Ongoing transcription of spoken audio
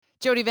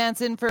Jody Vance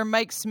in for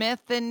Mike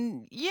Smith,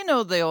 and you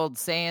know the old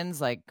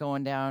sayings like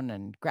going down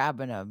and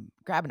grabbing a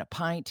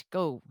pint,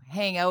 go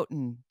hang out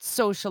and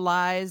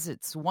socialize.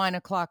 It's wine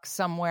o'clock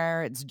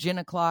somewhere. It's gin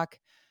o'clock.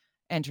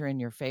 Enter in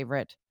your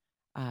favorite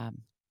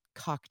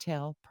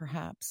cocktail,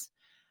 perhaps.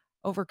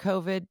 Over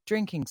COVID,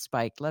 drinking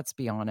spiked. Let's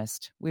be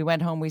honest. We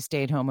went home, we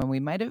stayed home, and we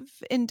might have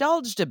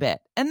indulged a bit.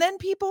 And then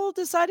people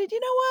decided,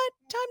 you know what?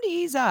 Time to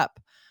ease up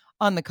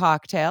on the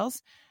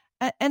cocktails.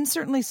 And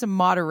certainly some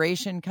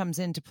moderation comes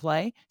into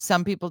play.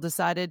 Some people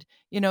decided,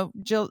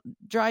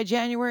 dry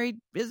January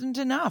isn't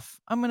enough.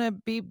 I'm going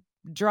to be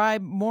dry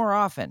more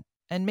often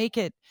and make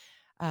it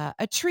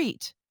a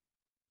treat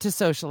to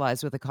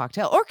socialize with a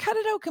cocktail or cut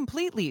it out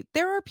completely.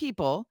 There are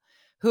people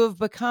who have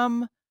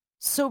become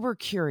sober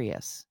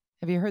curious.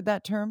 Have you heard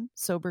that term,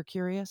 sober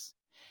curious?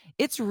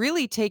 It's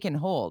really taken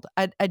hold.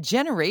 A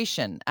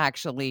generation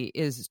actually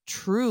is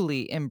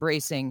truly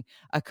embracing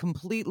a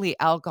completely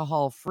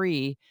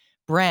alcohol-free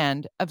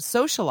brand of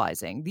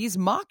socializing. These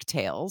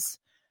mocktails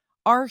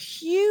are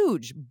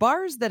huge.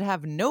 Bars that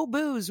have no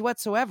booze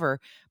whatsoever,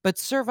 but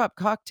serve up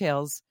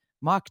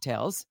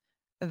mocktails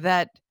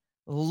that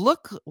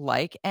look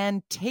like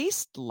and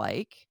taste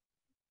like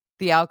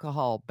the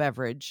alcohol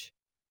beverage,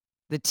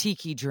 the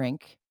tiki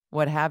drink,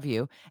 what have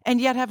you, and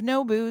yet have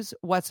no booze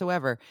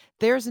whatsoever.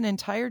 There's an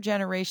entire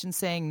generation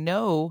saying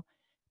no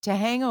to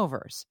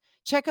hangovers.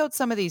 Check out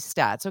some of these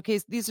stats. Okay,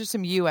 these are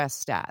some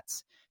U.S.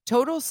 stats.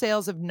 Total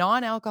sales of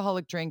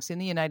non-alcoholic drinks in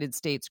the United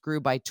States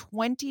grew by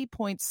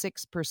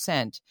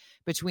 20.6%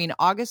 between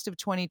August of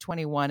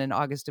 2021 and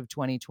August of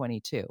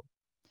 2022.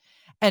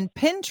 And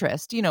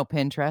Pinterest, you know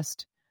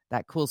Pinterest,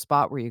 that cool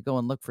spot where you go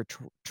and look for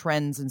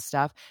trends and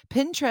stuff.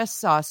 Pinterest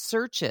saw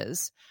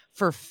searches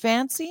for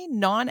fancy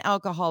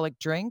non-alcoholic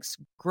drinks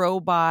grow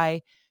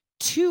by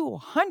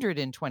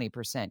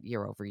 220%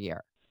 year over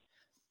year.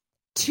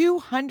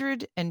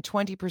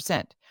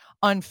 220%.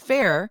 On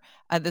Fair,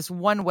 this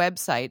one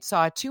website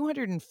saw a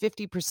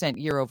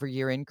 250% year over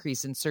year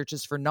increase in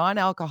searches for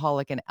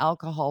non-alcoholic and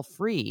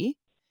alcohol-free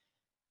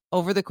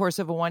over the course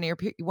of a one year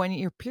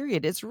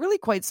period. It's really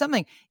quite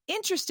something.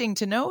 Interesting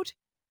to note,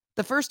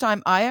 the first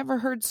time I ever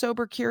heard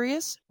Sober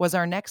Curious was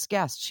our next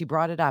guest. She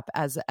brought it up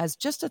as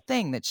just a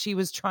thing that she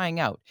was trying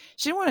out.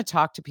 She didn't want to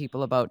talk to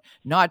people about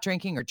not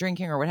drinking or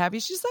what have you.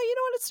 She thought, you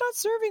know what, it's not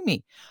serving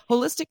me.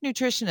 Holistic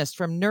nutritionist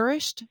from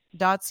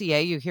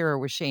nourished.ca. You hear her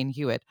with Shane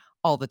Hewitt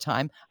all the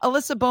time.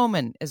 Alyssa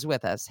Bowman is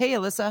with us. Hey,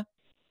 Alyssa.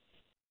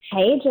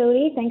 Hey,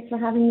 Jody. Thanks for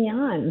having me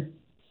on.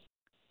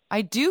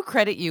 I do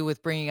credit you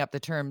with bringing up the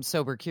term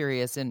sober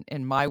curious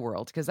in my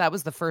world, because that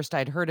was the first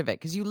I'd heard of it.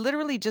 Because you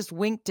literally just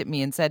winked at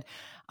me and said,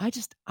 I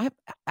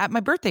at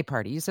my birthday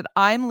party, you said,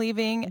 I'm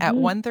leaving at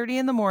 1:30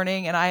 in the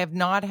morning and I have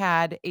not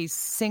had a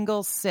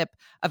single sip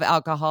of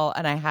alcohol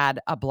and I had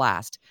a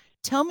blast.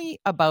 Tell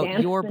me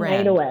about your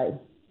brand. Night away.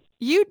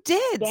 You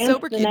did.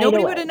 Sober curious.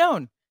 Nobody would have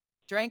known.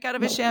 Drank out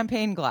of a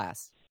champagne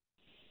glass.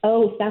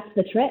 Oh, that's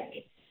the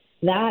trick.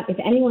 That if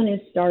anyone is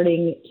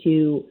starting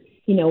to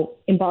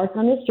embark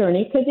on this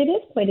journey, because it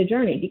is quite a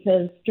journey,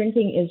 because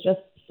drinking is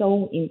just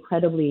so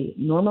incredibly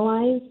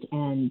normalized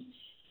and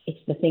it's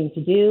the thing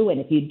to do.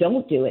 And if you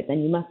don't do it,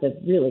 then you must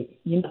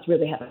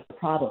really have a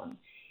problem.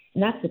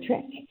 And that's the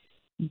trick.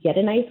 Get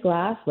a nice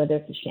glass, whether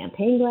it's a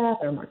champagne glass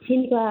or a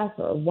martini glass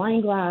or a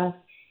wine glass,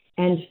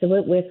 and fill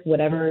it with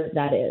whatever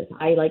that is.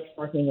 I like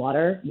sparkling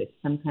water with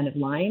some kind of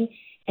lime,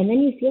 and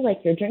then you feel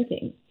like you're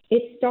drinking.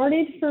 It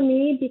started for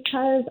me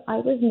because I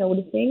was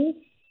noticing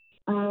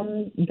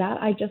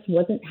that I just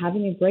wasn't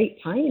having a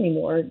great time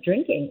anymore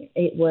drinking.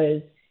 It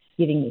was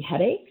giving me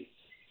headaches,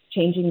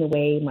 changing the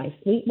way my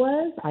sleep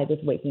was. I was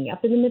waking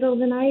up in the middle of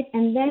the night.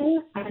 And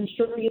then, I'm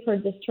sure you've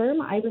heard this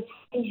term, I was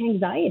having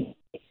anxiety.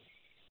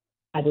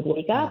 I would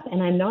wake up,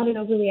 and I'm not an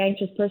overly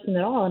anxious person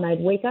at all, and I'd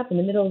wake up in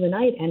the middle of the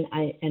night,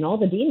 and all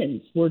the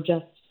demons were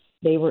just,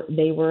 they were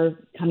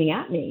coming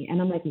at me.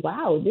 And I'm like,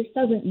 wow, this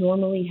doesn't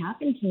normally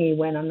happen to me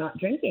when I'm not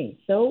drinking.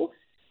 So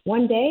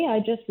one day I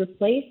just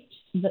replaced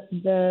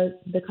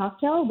the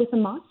cocktail with a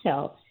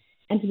mocktail.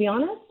 And to be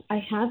honest, I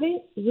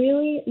haven't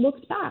really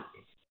looked back.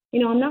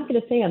 I'm not going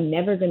to say I'm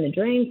never going to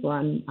drink or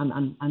I'm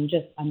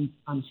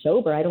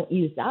sober. I don't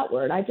use that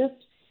word.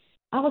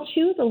 I'll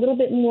choose a little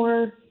bit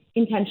more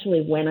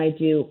intentionally when I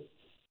do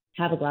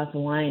have a glass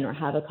of wine or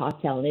have a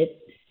cocktail. And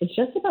it's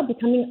just about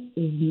becoming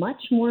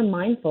much more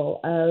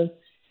mindful of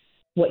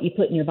what you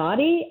put in your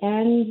body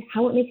and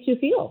how it makes you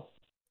feel.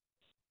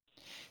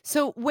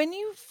 So when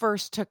you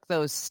first took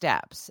those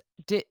steps,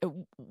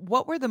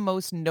 what were the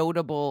most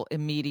notable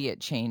immediate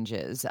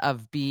changes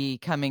of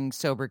becoming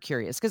sober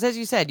curious? Because as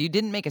you said, you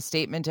didn't make a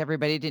statement to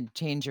everybody, didn't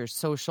change your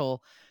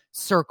social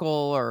circle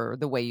or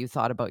the way you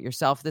thought about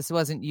yourself. This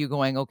wasn't you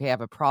going, okay, I have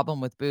a problem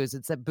with booze.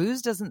 It's that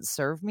booze doesn't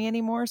serve me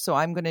anymore, so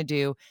I'm going to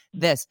do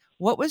this.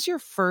 What was your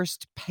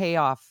first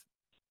payoff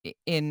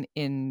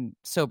in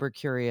sober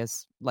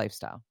curious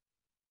lifestyle?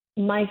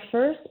 My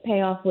first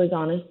payoff was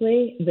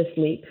honestly the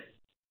sleep.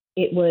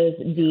 It was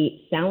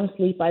the sound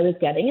sleep I was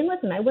getting. And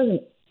listen, I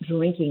wasn't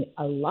drinking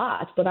a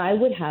lot, but I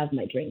would have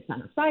my drinks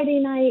on a Friday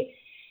night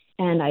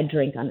And I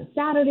drink on a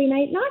Saturday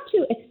night, not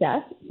to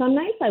excess. Some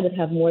nights I would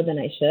have more than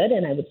I should,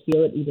 and I would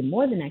feel it even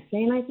more the next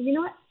day. And I said, you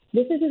know what?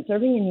 This isn't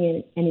serving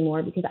me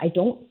anymore because I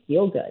don't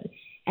feel good.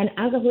 And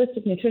as a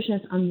holistic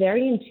nutritionist, I'm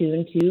very in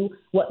tune to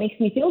what makes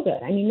me feel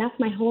good. I mean, that's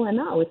my whole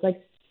MO. It's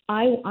like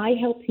I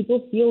help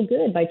people feel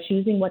good by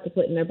choosing what to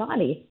put in their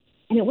body.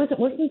 And it wasn't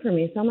working for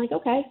me. So I'm like,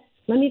 okay,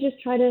 let me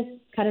just try to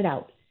cut it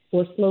out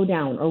or slow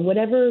down or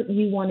whatever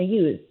you want to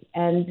use.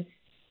 And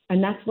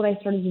that's what I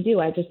started to do.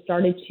 I just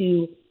started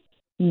to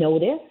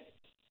notice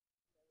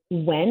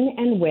when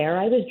and where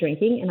I was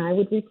drinking, and I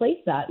would replace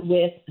that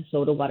with a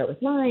soda water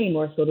with lime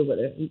or soda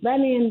water with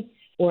lemon,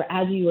 or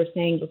as you were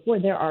saying before,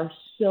 there are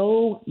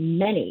so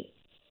many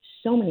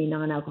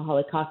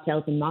non-alcoholic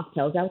cocktails and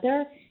mocktails out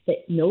there that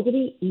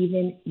nobody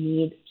even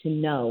needs to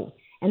know.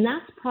 And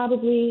that's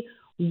probably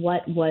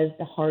what was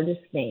the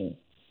hardest thing,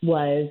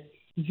 was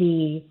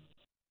the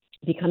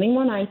becoming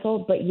more mindful,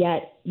 but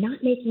yet not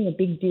making a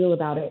big deal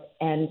about it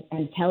and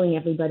telling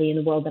everybody in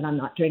the world that I'm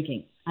not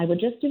drinking. I would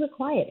just do it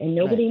quiet and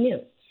nobody knew.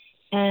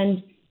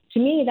 And to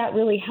me, that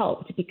really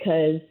helped,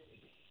 because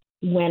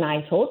when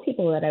I told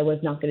people that I was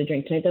not going to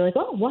drink tonight, they're like,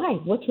 oh, why?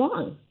 What's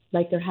wrong?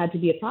 Like there had to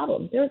be a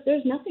problem.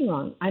 There's nothing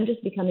wrong. I'm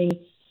just becoming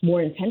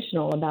more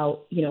intentional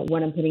about,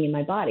 what I'm putting in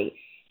my body.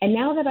 And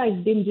now that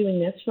I've been doing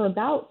this for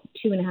about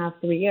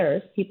 2.5, 3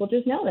 years, people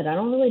just know that I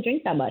don't really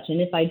drink that much.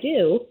 And if I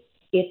do,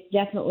 it's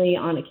definitely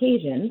on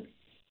occasion,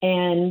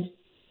 and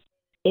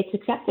it's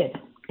accepted.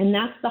 And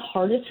that's the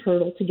hardest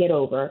hurdle to get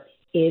over,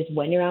 is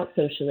when you're out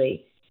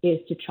socially, is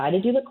to try to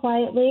do it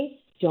quietly,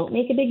 don't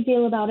make a big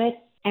deal about it,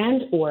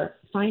 and or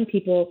find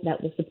people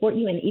that will support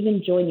you and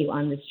even join you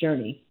on this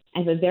journey. I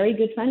have a very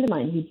good friend of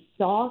mine who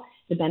saw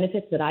the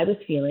benefits that I was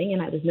feeling,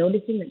 and I was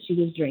noticing that she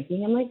was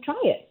drinking. I'm like,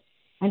 try it.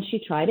 And she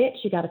tried it.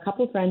 She got a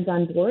couple of friends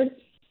on board,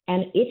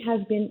 and it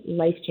has been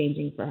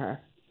life-changing for her.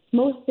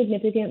 Most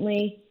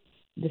significantly,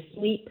 the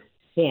sleep,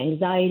 the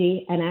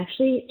anxiety, and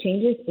actually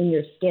changes in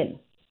your skin.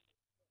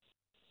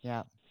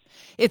 Yeah.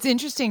 It's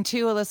interesting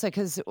too, Alyssa,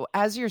 because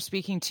as you're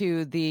speaking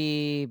to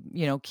the,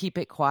 keep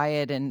it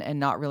quiet and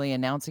not really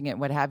announcing it,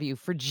 what have you,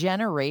 for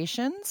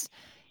generations,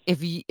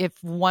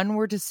 if one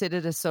were to sit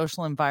at a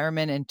social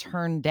environment and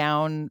turn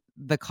down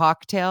the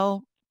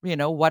cocktail,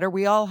 what are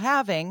we all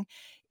having?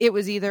 It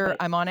was either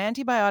I'm on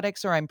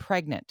antibiotics or I'm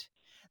pregnant.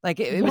 Like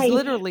it was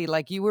literally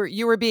like you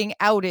were being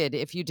outed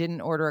if you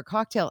didn't order a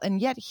cocktail.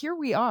 And yet here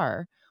we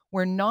are,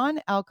 where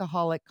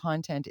non-alcoholic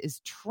content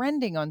is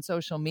trending on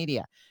social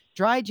media.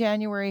 Dry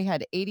January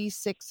had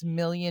 86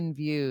 million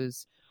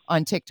views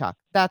on TikTok.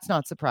 That's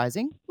not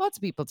surprising. Lots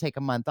of people take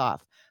a month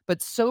off.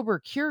 But Sober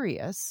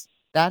Curious,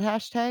 that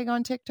hashtag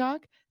on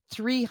TikTok,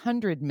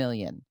 300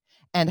 million.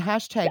 And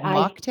hashtag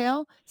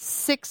mocktail,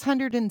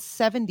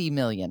 670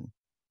 million.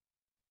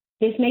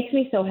 This makes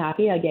me so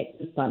happy. I get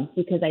goosebumps,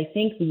 because I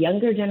think the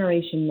younger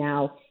generation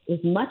now is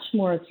much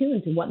more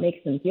attuned to what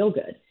makes them feel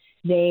good.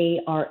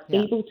 They are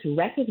able to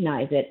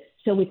recognize it.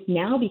 So it's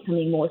now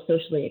becoming more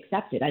socially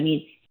accepted. I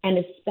mean, and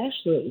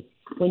especially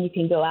when you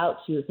can go out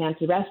to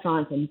fancy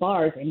restaurants and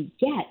bars and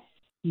get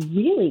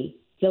really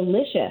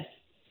delicious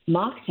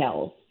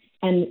mocktails,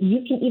 and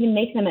you can even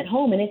make them at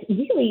home. And it's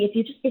really, if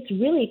you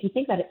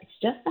think about it, it's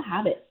just a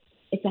habit.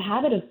 It's a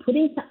habit of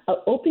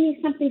opening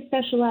something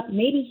special up,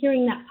 maybe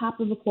hearing that pop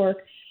of a cork,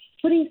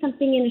 putting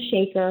something in a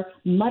shaker,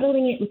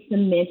 muddling it with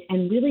some mint,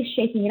 and really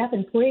shaking it up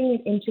and pouring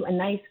it into a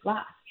nice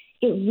glass.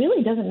 It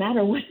really doesn't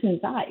matter what's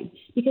inside,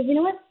 because you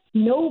know what?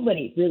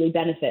 Nobody really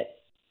benefits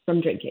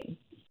from drinking.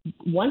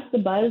 Once the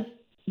buzz,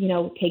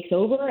 takes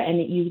over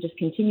and you just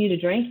continue to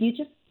drink,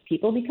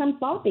 people become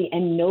sloppy,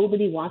 and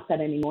nobody wants that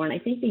anymore. And I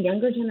think the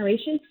younger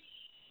generation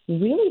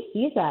really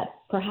sees that.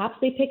 Perhaps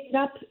they picked it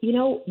up,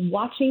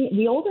 watching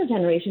the older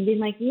generation being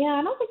like, yeah,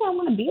 I don't think I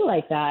want to be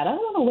like that. I don't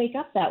want to wake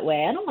up that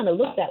way. I don't want to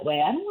look that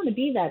way. I don't want to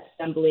be that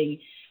stumbling,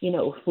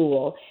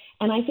 fool.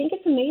 And I think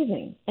it's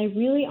amazing. I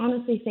really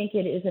honestly think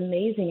it is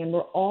amazing. And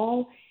we're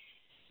all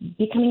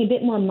becoming a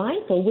bit more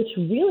mindful, which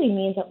really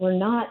means that we're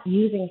not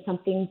using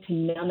something to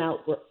numb out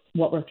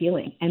what we're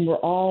feeling. And we're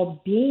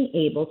all being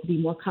able to be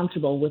more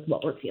comfortable with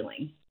what we're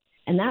feeling.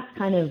 And that's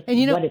kind of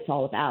what it's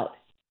all about.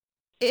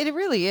 It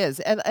really is.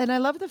 And I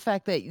love the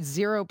fact that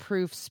zero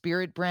proof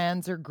spirit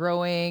brands are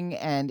growing,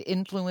 and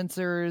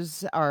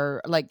influencers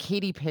are like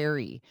Katy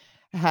Perry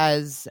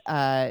has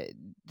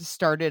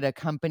started a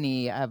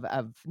company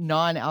of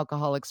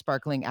non-alcoholic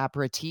sparkling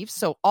aperitifs.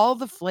 So all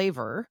the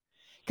flavor,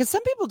 because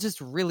some people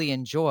just really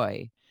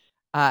enjoy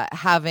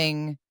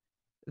having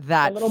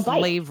that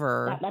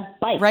flavor. That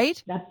bite,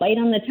 right? That bite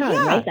on the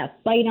tongue, right?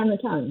 That bite on the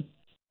tongue.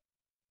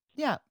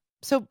 Yeah.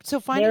 So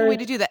finding a way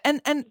to do that,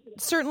 and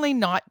certainly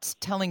not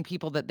telling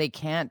people that they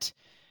can't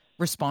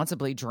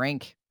responsibly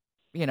drink.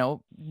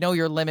 Know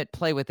your limit,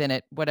 play within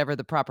it, whatever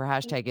the proper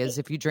hashtag is.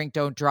 If you drink,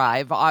 don't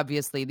drive.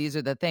 Obviously, these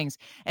are the things.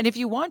 And if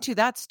you want to,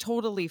 that's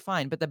totally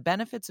fine. But the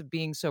benefits of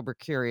being sober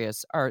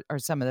curious are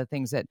some of the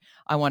things that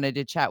I wanted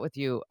to chat with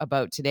you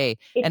about today.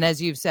 And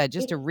as you've said,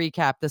 just to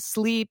recap, the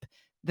sleep,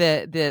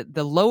 the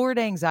lowered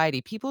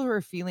anxiety, people who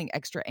are feeling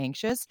extra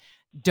anxious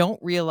don't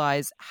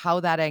realize how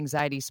that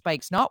anxiety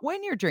spikes, not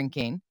when you're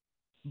drinking,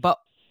 but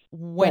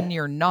when That's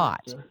you're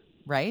not, true.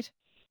 right?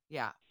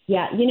 Yeah.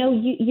 Yeah, you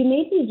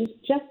made me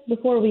just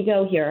before we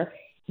go here.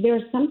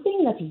 There's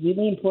something that's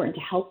really important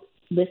to help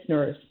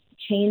listeners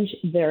change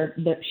their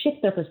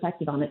shift their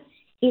perspective on it.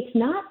 It's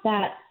not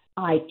that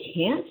I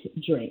can't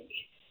drink.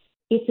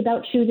 It's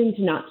about choosing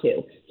to not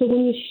to. So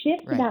when you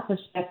shift to Right. that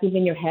perspective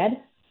in your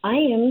head, I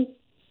am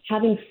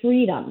having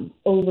freedom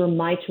over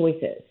my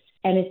choices.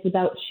 And it's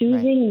about Right.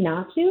 choosing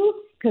not to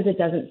because it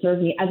doesn't serve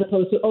me as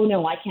opposed to, oh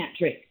no, I can't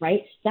drink,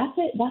 right? That's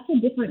a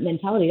different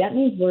mentality. That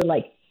means we're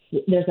like,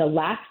 there's a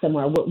lack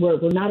somewhere.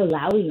 We're not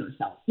allowing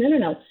ourselves. No, no,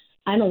 no.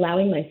 I'm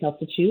allowing myself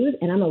to choose,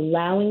 and I'm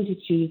allowing to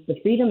choose the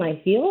freedom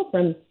I feel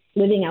from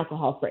living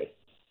alcohol free.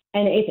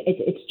 And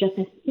it's just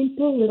a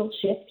simple little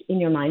shift in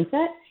your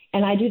mindset.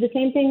 And I do the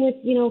same thing with,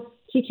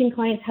 teaching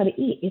clients how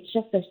to eat. It's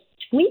just a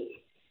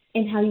tweak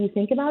in how you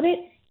think about it,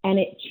 and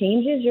it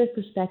changes your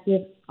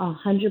perspective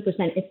 100%.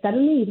 It's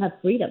suddenly you have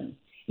freedom.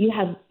 You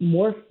have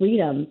more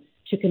freedom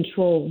to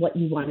control what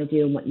you want to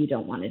do and what you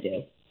don't want to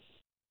do.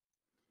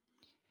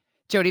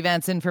 Jody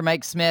Vanson for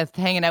Mike Smith,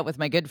 hanging out with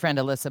my good friend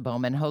Alyssa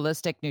Bowman,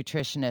 holistic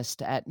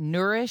nutritionist at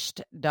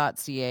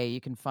nourished.ca.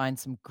 You can find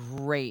some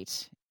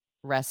great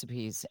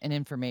recipes and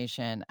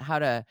information how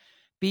to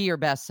be your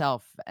best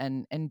self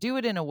and do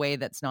it in a way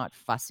that's not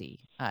fussy,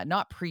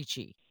 not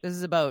preachy. This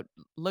is about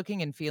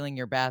looking and feeling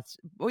your best.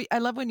 I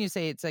love when you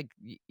say it's like,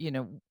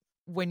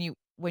 when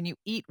you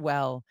eat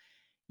well,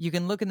 you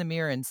can look in the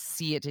mirror and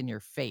see it in your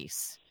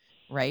face,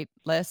 right,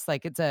 Les?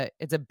 Like it's a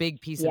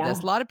big piece of this.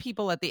 Yeah. A lot of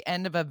people at the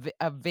end of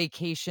a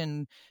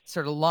vacation,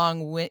 sort of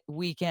long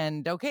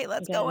weekend, okay,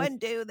 let's go Again. and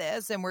do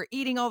this, and we're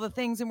eating all the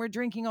things and we're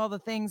drinking all the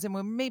things and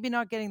we're maybe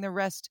not getting the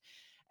rest.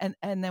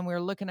 And then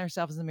we're looking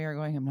ourselves in the mirror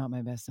going, I'm not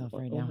my best self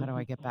right now. How do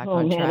I get back Oh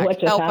on man, track? what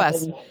just Help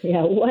us, happened?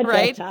 Yeah, what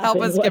right? just Help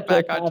happened? us get What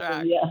back just on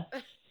happened? track. Yeah.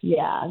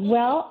 Yeah.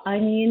 Well, I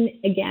mean,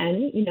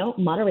 again,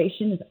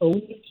 moderation is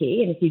always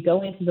key. And if you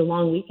go into the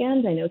long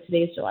weekend, I know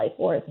today's July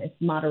 4th, it's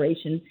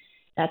moderation.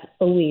 That's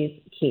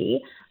always key.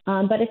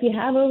 But if you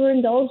have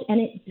overindulged, and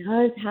it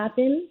does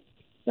happen,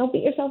 don't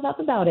beat yourself up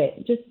about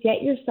it. Just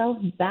get yourself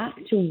back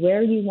to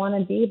where you want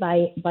to be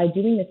by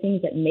doing the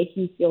things that make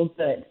you feel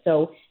good.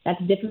 So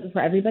that's different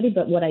for everybody.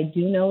 But what I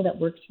do know that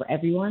works for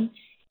everyone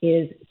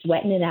is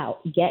sweating it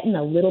out, getting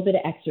a little bit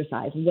of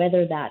exercise,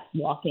 whether that's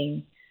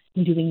walking,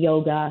 doing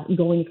yoga,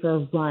 going for a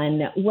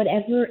run,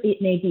 whatever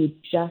it may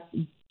be, just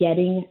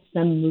getting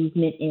some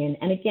movement in.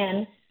 And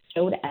again,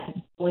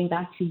 going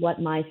back to what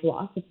my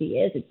philosophy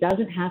is, it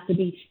doesn't have to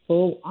be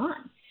full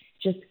on.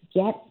 Just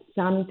get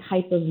some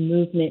type of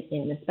movement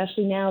in,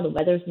 especially now the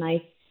weather's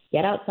nice.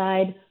 Get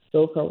outside,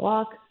 go for a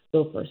walk,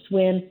 go for a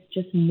swim,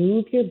 just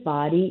move your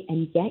body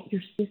and get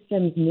your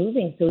systems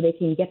moving so they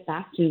can get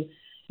back to,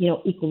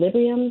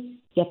 equilibrium,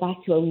 get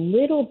back to a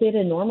little bit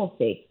of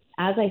normalcy.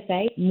 As I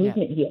say,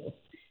 movement heals.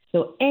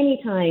 So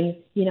anytime,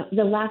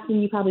 the last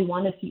thing you probably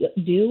want to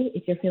do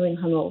if you're feeling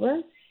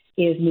hungover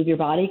is move your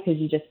body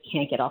because you just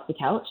can't get off the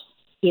couch.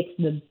 It's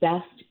the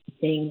best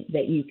thing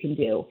that you can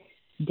do.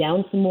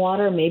 Down some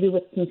water, maybe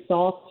with some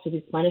salt to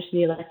replenish the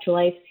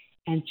electrolytes,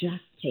 and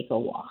just take a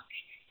walk.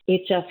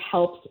 It just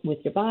helps with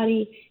your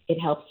body. It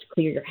helps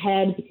clear your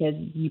head because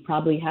you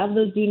probably have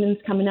those demons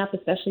coming up,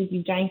 especially if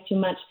you drank too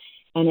much.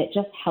 And it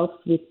just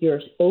helps with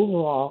your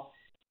overall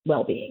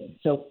well-being.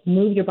 So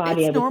move your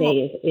body, It's I would normal.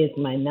 say, is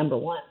my number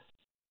one.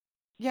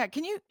 Yeah,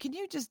 can you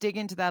just dig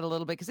into that a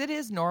little bit, because it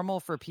is normal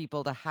for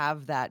people to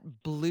have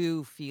that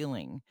blue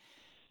feeling,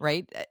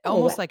 right?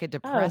 Almost like a Oh,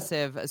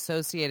 depressive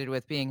associated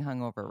with being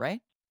hungover, right?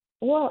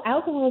 well,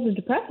 alcohol is a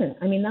depressant.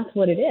 I mean, that's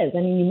what it is. I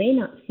mean, you may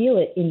not feel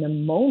it in the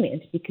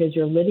moment because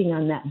you're living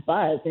on that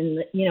buzz. And,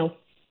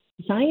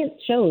 science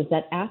shows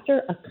that after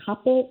a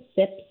couple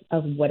sips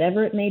of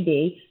whatever it may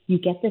be, you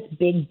get this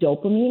big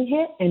dopamine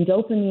hit. And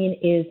dopamine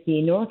is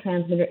the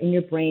neurotransmitter in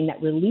your brain that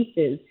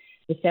releases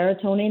the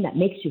serotonin that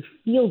makes you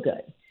feel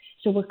good.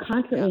 So we're Yeah.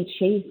 constantly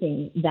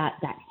chasing that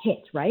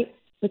hit, right?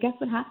 But guess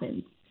what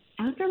happens?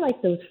 After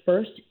like those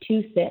first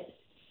two sips,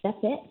 that's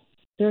it.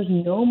 There's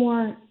no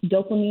more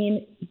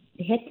dopamine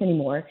hits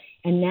anymore.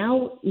 And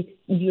now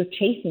you're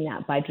chasing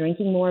that by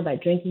drinking more, by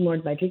drinking more,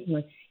 by drinking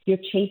more. You're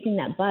chasing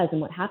that buzz.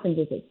 And what happens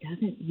is it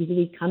doesn't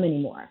really come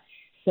anymore.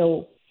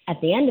 So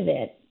at the end of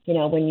it,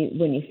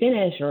 when you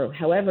finish or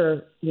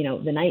however,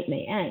 the night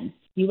may end,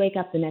 you wake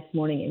up the next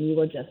morning and you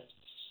will just,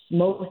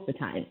 most of the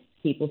time,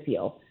 people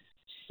feel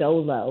so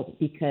low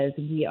because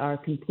we are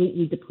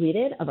completely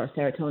depleted of our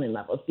serotonin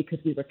levels because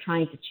we were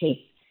trying to chase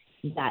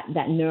that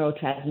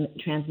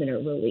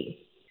neurotransmitter release.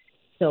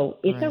 So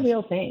it's a Right.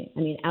 real thing.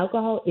 I mean,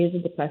 alcohol is a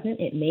depressant.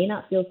 It may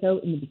not feel so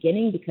in the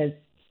beginning because,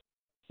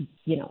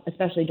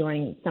 especially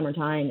during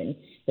summertime and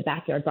the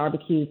backyard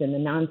barbecues and the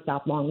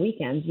nonstop long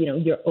weekends,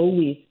 you're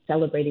always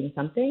celebrating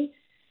something.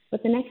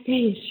 But the next day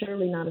is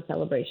surely not a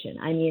celebration.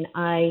 I mean,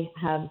 I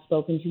have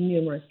spoken to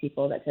numerous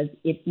people that says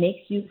it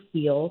makes you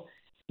feel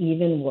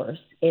even worse,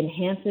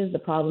 enhances the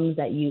problems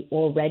that you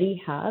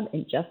already have,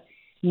 and just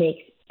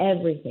makes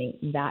everything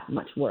that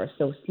much worse.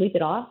 So sleep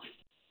it off.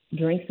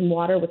 Drink some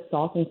water with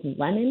salt and some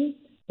lemon.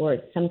 or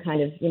some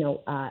kind of,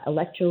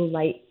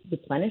 electrolyte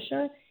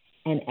replenisher,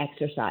 and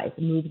exercise,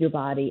 move your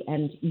body,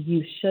 and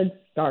you should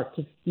start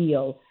to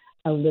feel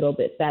a little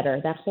bit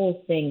better. That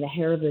whole thing, the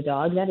hair of the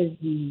dog, that is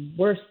the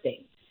worst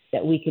thing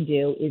that we could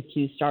do, is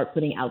to start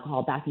putting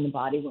alcohol back in the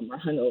body when we're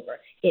hungover.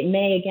 It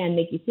may, again,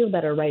 make you feel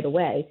better right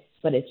away,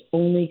 but it's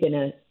only going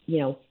to,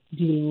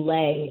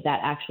 delay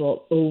that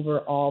actual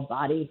overall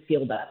body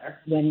feel better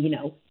when,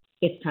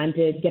 it's time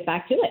to get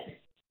back to it.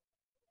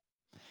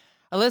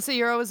 Alyssa,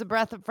 you're always a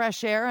breath of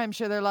fresh air. I'm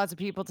sure there are lots of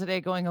people today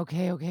going,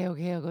 okay, I'll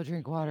go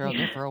drink water. I'll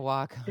go for a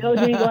walk. Go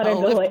drink water. I'll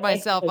lift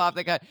myself off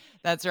the gut.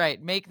 That's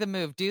right. Make the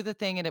move. Do the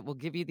thing, and it will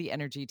give you the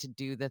energy to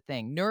do the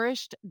thing.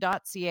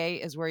 Nourished.ca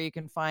is where you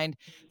can find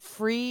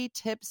free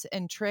tips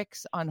and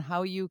tricks on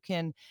how you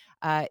can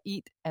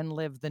eat and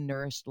live the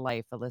nourished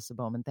life. Alyssa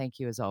Bowman, thank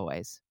you as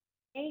always.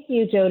 Thank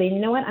you, Jody. You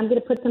know what? I'm going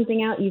to put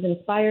something out. You've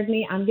inspired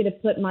me. I'm going to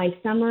put my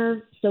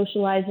summer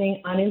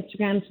socializing on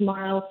Instagram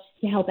tomorrow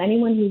to help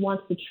anyone who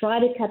wants to try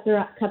to cut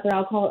their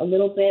alcohol a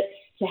little bit,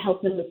 to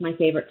help them with my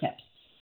favorite tips.